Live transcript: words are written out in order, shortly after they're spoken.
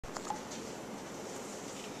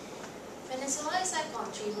Venezuela is a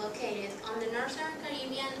country located on the northern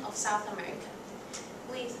Caribbean of South America,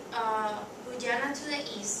 with Guyana to the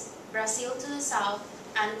east, Brazil to the south,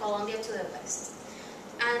 and Colombia to the west,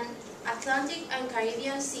 and Atlantic and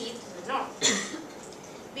Caribbean Sea to the north.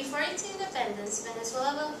 Before its independence,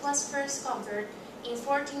 Venezuela was first conquered in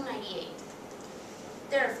 1498.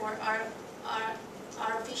 Therefore,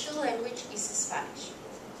 our official language is Spanish.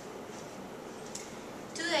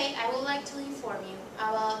 Today, I would like to inform you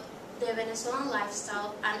about the Venezuelan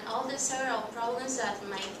lifestyle and all the several problems that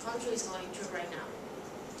my country is going through right now.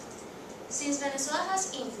 Since Venezuela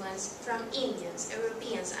has influence from Indians,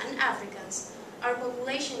 Europeans, and Africans, our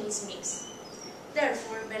population is mixed.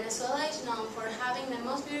 Therefore, Venezuela is known for having the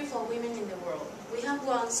most beautiful women in the world. We have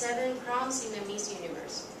won 7 crowns in the Miss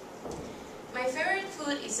Universe. My favorite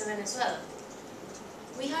food is Venezuela.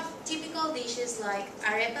 We have typical dishes like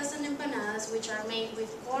arepas and empanadas, which are made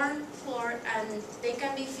with corn, flour, and they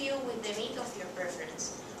can be filled with the meat of your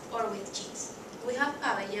preference, or with cheese. We have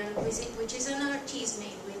pabellon, which is another cheese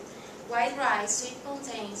made with white rice, sweet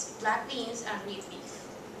plantains, black beans, and red beef.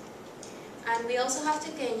 And we also have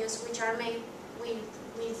tequeños, which are made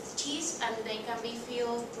with cheese, and they can be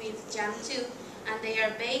filled with jam too, and they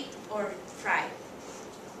are baked or fried.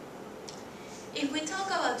 If we talk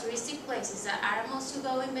about touristic places that are most to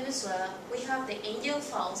go in Venezuela, we have the Angel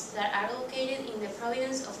Falls that are located in the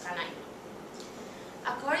province of Canaima.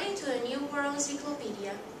 According to the New World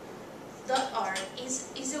Encyclopedia, .org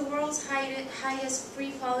is the world's highest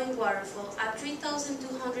free-falling waterfall at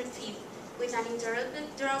 3,200 feet with an interrupted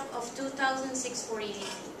drop of 2,648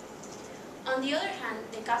 feet. On the other hand,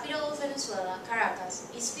 the capital of Venezuela, Caracas,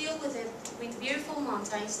 is filled with beautiful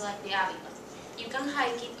mountains like the Avila. You can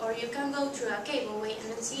hike it, or you can go through a cableway and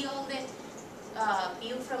then see all the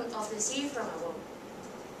view of the city from above.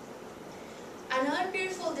 Another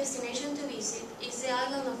beautiful destination to visit is the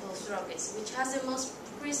island of Los Roques, which has the most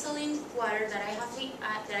crystalline water that I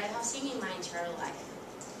have seen in my entire life.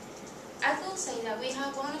 I could say that we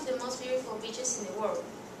have one of the most beautiful beaches in the world.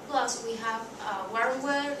 Plus, we have warm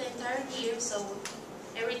weather the entire year, so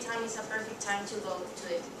every time is a perfect time to go to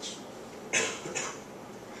the beach.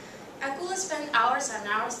 I could spend hours and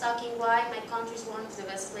hours talking why my country is one of the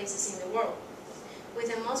best places in the world, with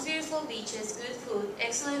the most beautiful beaches, good food,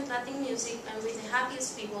 excellent Latin music, and with the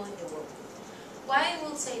happiest people in the world. Why I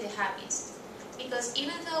will say the happiest? Because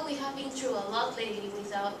even though we have been through a lot lately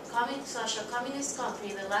with such a communist country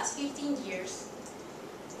the last 15 years,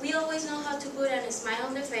 we always know how to put a smile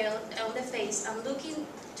on the face and look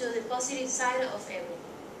into the positive side of everything.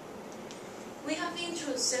 We have been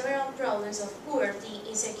through several problems of poverty,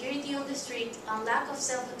 insecurity on the street, and lack of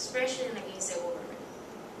self-expression against the government.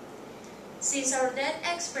 Since our dead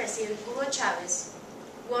ex-president Hugo Chavez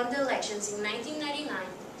won the elections in 1999,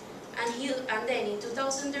 and then in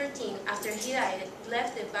 2013, after he died,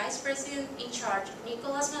 left the vice president in charge,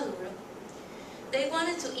 Nicolas Maduro, they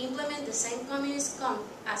wanted to implement the same communist camp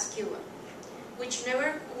as Cuba, which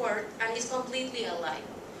never worked and is completely a lie.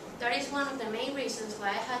 That is one of the main reasons why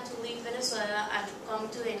I had to leave Venezuela and come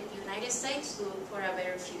to the United States to look for a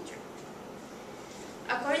better future.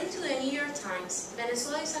 According to the New York Times,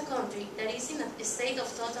 Venezuela is a country that is in a state of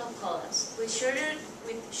total collapse, with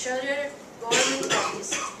shuttered government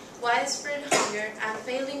offices, widespread hunger, and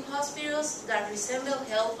failing hospitals that resemble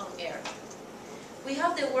hell on earth. We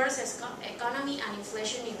have the worst economy and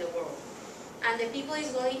inflation in the world, and the people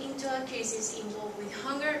is going into a crisis involved with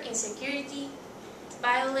hunger, insecurity,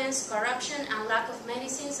 violence, corruption, and lack of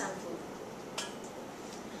medicines and food.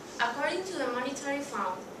 According to the Monetary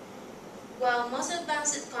Fund, while most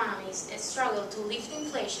advanced economies struggle to lift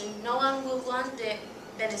inflation, no one will want the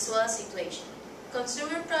Venezuela situation.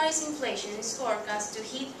 Consumer price inflation is forecast to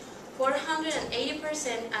hit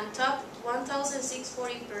 480% and top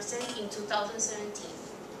 1,640% in 2017.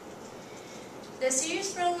 The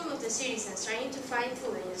serious problem of the citizens trying to find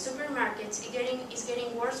food in the supermarkets is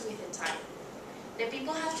getting worse with the time. The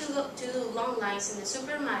people have to do long lines in the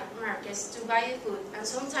supermarkets to buy the food, and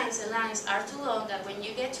sometimes the lines are too long that when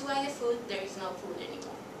you get to buy the food, there is no food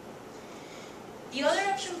anymore. The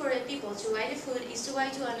other option for the people to buy the food is to buy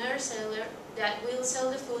to another seller that will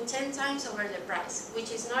sell the food 10 times over the price,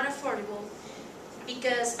 which is not affordable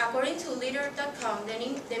because according to Litter.com,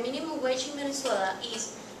 the minimum wage in Venezuela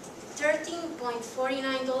is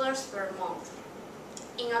 $13.49 per month,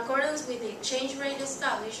 in accordance with the exchange rate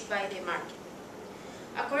established by the market.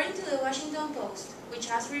 According to the Washington Post, which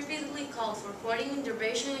has repeatedly called for foreign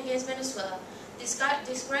intervention against Venezuela,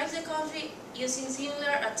 describes the country using similar,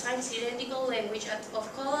 at times identical language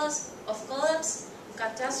of collapse,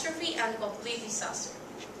 catastrophe, and complete disaster,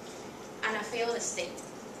 and a failed state.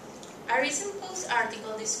 A recent Post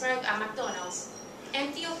article described a McDonald's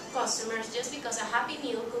empty of customers just because a Happy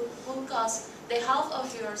Meal could cost the half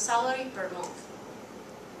of your salary per month.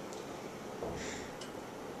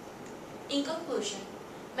 In conclusion,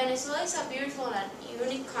 Venezuela is a beautiful and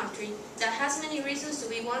unique country that has many reasons to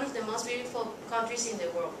be one of the most beautiful countries in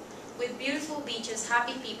the world, with beautiful beaches,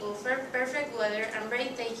 happy people, perfect weather, and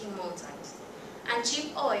breathtaking mountains, and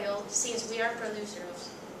cheap oil since we are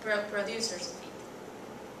producers of it.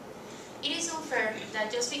 It is unfair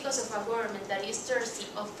that just because of a government that is thirsty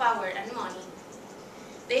of power and money,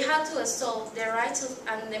 they had to extol the rights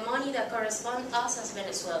and the money that correspond us as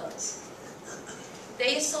Venezuelans.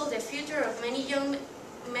 They stole the future of many young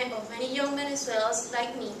Venezuelans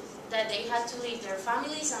like me, that they had to leave their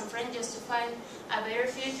families and friends just to find a better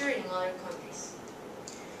future in other countries.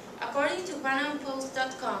 According to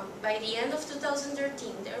PanamaPost.com, by the end of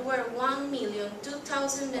 2013, there were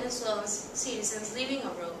 1,002,000 Venezuelan citizens living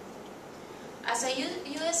abroad. As a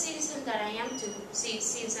U.S. citizen that I am too,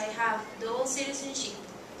 since I have dual citizenship,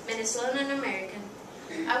 Venezuelan and American,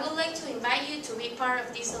 I would like to invite you to be part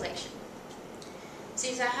of this election.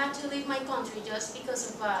 Since I had to leave my country just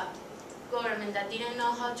because of a government that didn't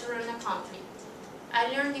know how to run a country, I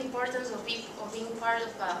learned the importance of being part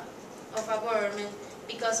of a government,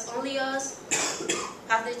 because only us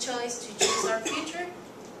have the choice to choose our future.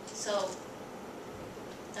 So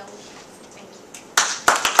that was